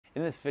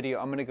In this video,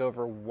 I'm going to go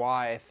over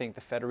why I think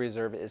the Federal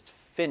Reserve is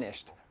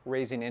finished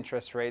raising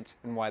interest rates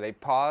and why they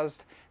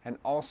paused, and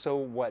also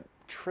what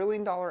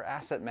trillion-dollar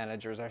asset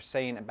managers are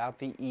saying about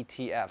the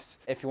ETFs.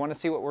 If you want to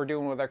see what we're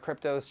doing with our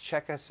cryptos,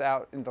 check us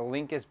out. And the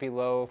link is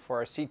below for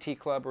our CT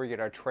Club, where you get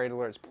our trade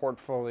alerts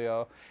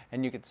portfolio,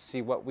 and you get to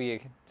see what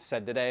we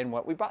said today and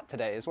what we bought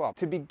today as well.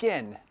 To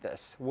begin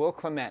this, Will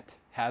Clement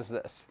has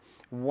this: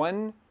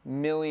 1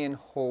 million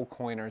whole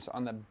coiners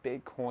on the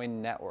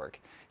Bitcoin network.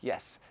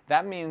 Yes,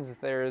 that means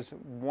there's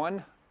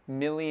 1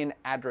 million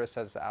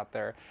addresses out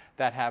there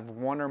that have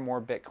one or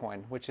more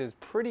Bitcoin, which is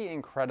pretty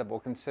incredible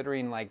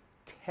considering like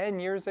 10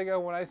 years ago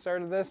when I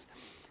started this,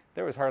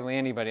 there was hardly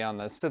anybody on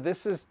this. So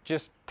this is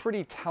just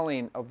pretty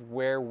telling of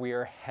where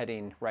we're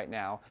heading right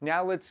now.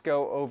 Now let's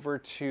go over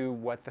to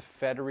what the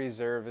Federal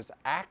Reserve is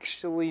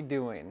actually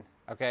doing,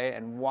 okay,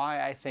 and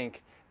why I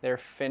think they're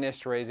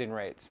finished raising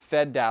rates.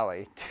 Fed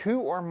Dally,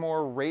 2 or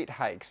more rate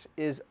hikes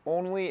is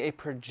only a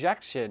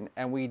projection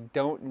and we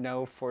don't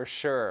know for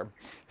sure.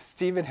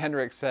 Stephen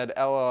Hendricks said,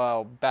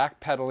 LOL,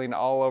 backpedaling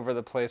all over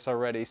the place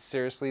already.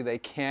 Seriously, they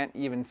can't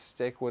even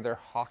stick with their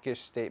hawkish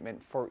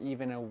statement for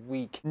even a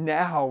week.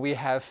 Now we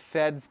have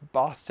Fed's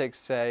Bostic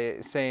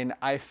saying,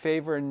 I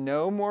favor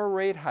no more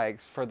rate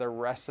hikes for the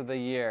rest of the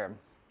year.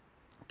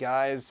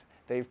 Guys,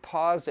 they've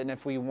paused, and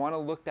if we want to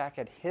look back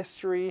at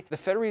history, the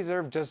Federal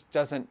Reserve just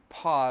doesn't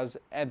pause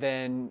and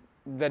then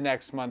the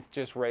next month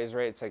just raise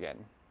rates again.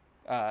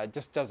 It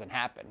just doesn't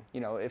happen.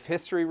 You know, if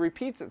history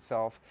repeats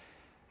itself,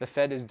 the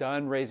Fed is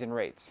done raising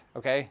rates,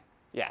 okay?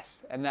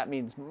 Yes, and that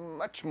means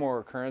much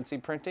more currency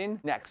printing.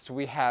 Next,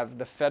 we have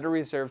the Federal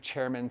Reserve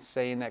Chairman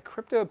saying that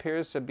crypto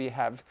appears to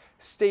have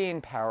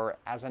staying power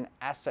as an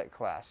asset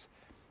class.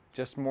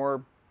 Just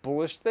more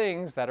bullish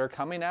things that are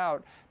coming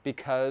out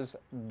because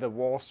the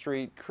Wall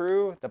Street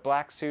crew, the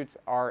black suits,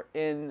 are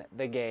in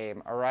the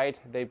game, all right?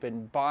 They've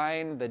been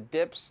buying the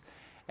dips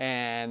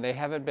and they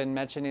haven't been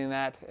mentioning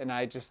that, and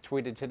I just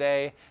tweeted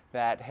today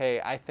that, hey,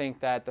 I think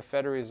that the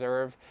Federal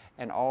Reserve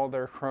and all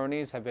their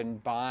cronies have been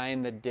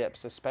buying the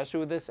dips,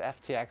 especially with this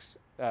FTX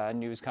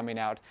news coming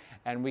out,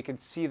 and we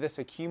could see this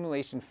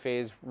accumulation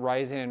phase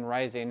rising and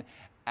rising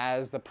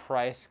as the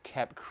price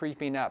kept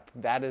creeping up.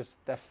 That is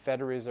the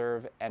Federal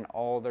Reserve and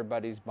all their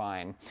buddies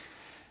buying.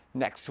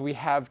 Next, we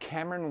have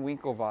Cameron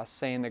Winklevoss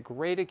saying the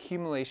great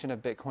accumulation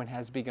of Bitcoin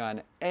has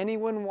begun.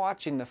 Anyone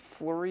watching the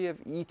flurry of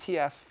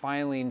ETF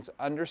filings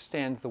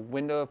understands the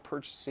window of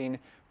purchasing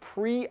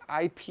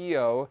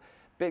pre-IPO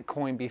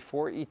Bitcoin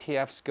before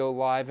ETFs go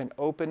live and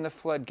open the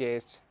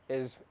floodgates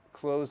is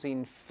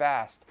closing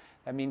fast.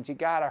 That means you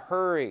gotta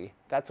hurry.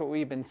 That's what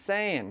we've been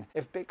saying.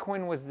 If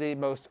Bitcoin was the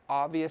most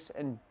obvious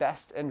and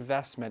best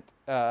investment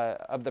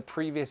of the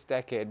previous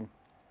decade,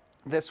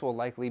 this will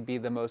likely be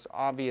the most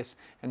obvious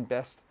and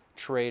best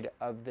trade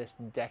of this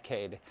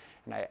decade.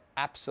 And I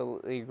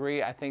absolutely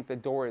agree. I think the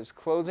door is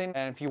closing.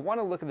 And if you want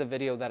to look at the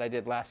video that I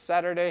did last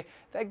Saturday,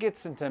 that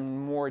gets into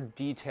more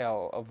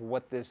detail of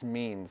what this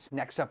means.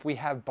 Next up, we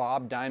have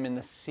Bob Diamond,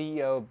 the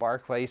CEO of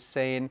Barclays,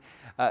 saying,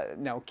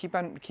 now keep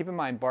in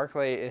mind,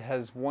 Barclays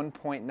has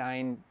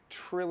 $1.9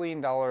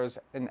 trillion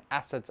in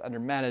assets under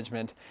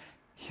management.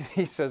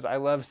 He says, I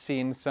love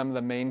seeing some of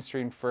the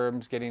mainstream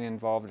firms getting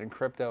involved in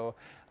crypto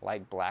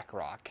like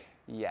BlackRock.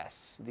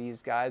 Yes,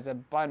 these guys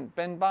have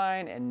been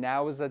buying, and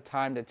now is the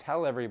time to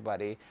tell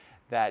everybody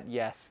that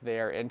yes,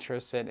 they are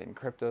interested and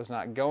crypto's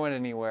not going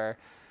anywhere.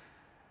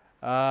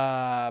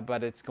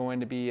 But it's going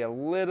to be a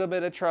little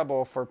bit of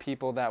trouble for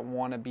people that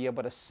want to be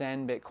able to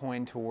send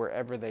Bitcoin to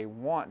wherever they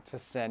want to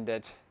send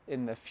it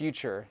in the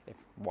future.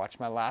 Watch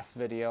my last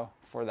video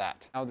for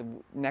that. Now,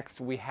 next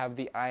we have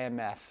the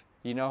IMF.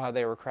 You know how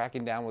they were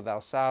cracking down with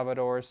El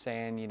Salvador,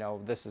 saying, you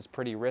know, this is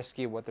pretty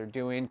risky what they're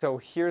doing. So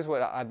here's what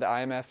the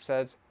IMF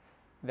says,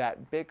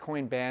 that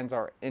Bitcoin bans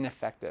are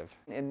ineffective.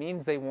 It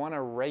means they want to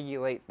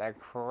regulate the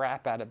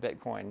crap out of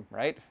Bitcoin,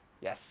 right?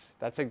 Yes,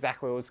 that's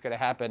exactly what's going to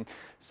happen.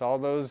 So all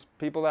those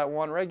people that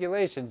want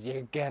regulations,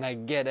 you're gonna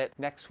get it.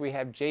 Next, we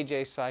have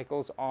JJ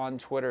Cycles on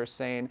Twitter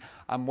saying,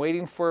 I'm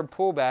waiting for a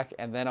pullback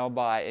and then I'll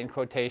buy, in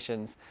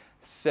quotations.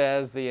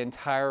 Says the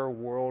entire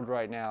world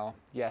right now.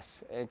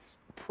 Yes, it's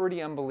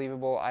pretty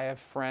unbelievable. I have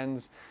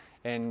friends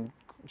in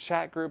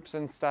chat groups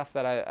and stuff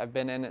that I've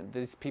been in.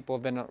 These people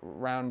have been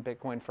around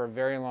Bitcoin for a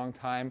very long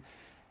time,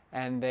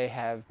 and they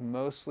have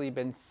mostly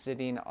been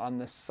sitting on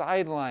the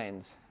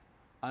sidelines.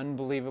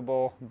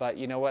 Unbelievable, but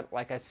you know what?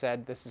 Like I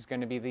said, this is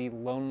going to be the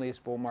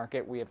loneliest bull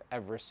market we have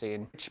ever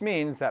seen, which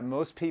means that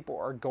most people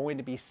are going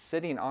to be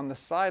sitting on the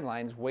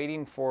sidelines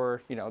waiting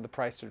for, you know, the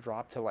price to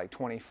drop to like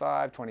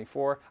 25,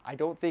 24. I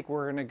don't think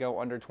we're going to go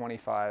under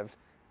 25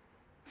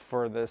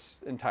 for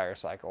this entire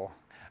cycle.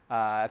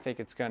 I think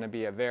it's going to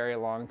be a very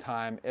long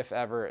time, if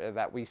ever,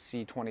 that we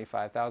see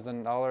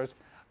 $25,000.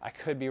 I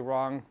could be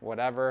wrong,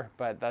 whatever,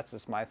 but that's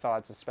just my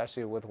thoughts,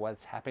 especially with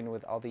what's happening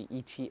with all the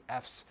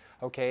ETFs,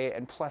 okay?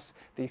 And plus,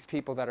 these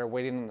people that are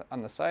waiting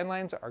on the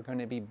sidelines are going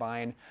to be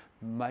buying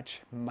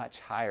much, much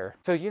higher.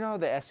 So you know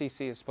the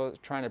SEC is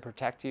trying to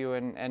protect you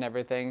and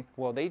everything.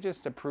 Well, they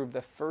just approved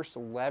the first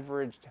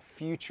leveraged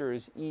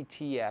futures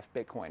ETF,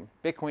 Bitcoin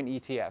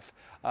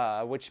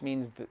ETF, which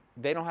means that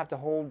they don't have to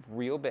hold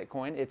real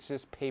Bitcoin. It's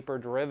just paper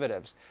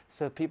derivatives.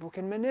 So people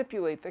can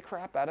manipulate the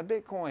crap out of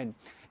Bitcoin.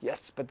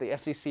 Yes, but the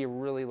SEC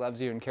really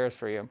loves you and cares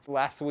for you.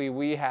 Lastly,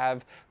 we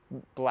have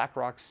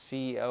BlackRock's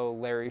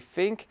CEO Larry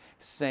Fink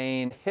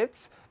saying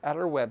hits at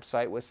our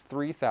website was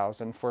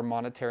 3,000 for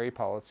monetary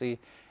policy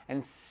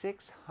and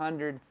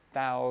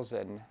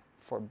 600,000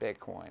 for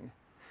Bitcoin.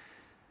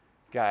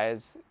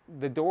 Guys,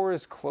 the door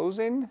is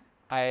closing.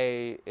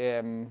 I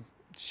am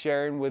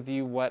sharing with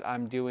you what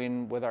I'm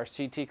doing with our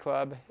CT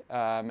Club,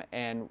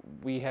 and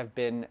we have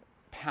been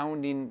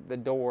pounding the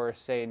door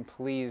saying,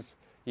 please,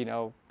 you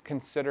know,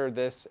 consider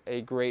this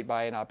a great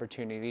buying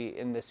opportunity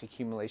in this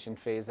accumulation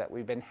phase that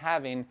we've been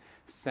having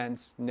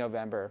since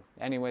November.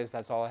 Anyways,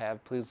 that's all I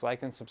have. Please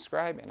like and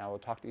subscribe, and I will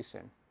talk to you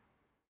soon.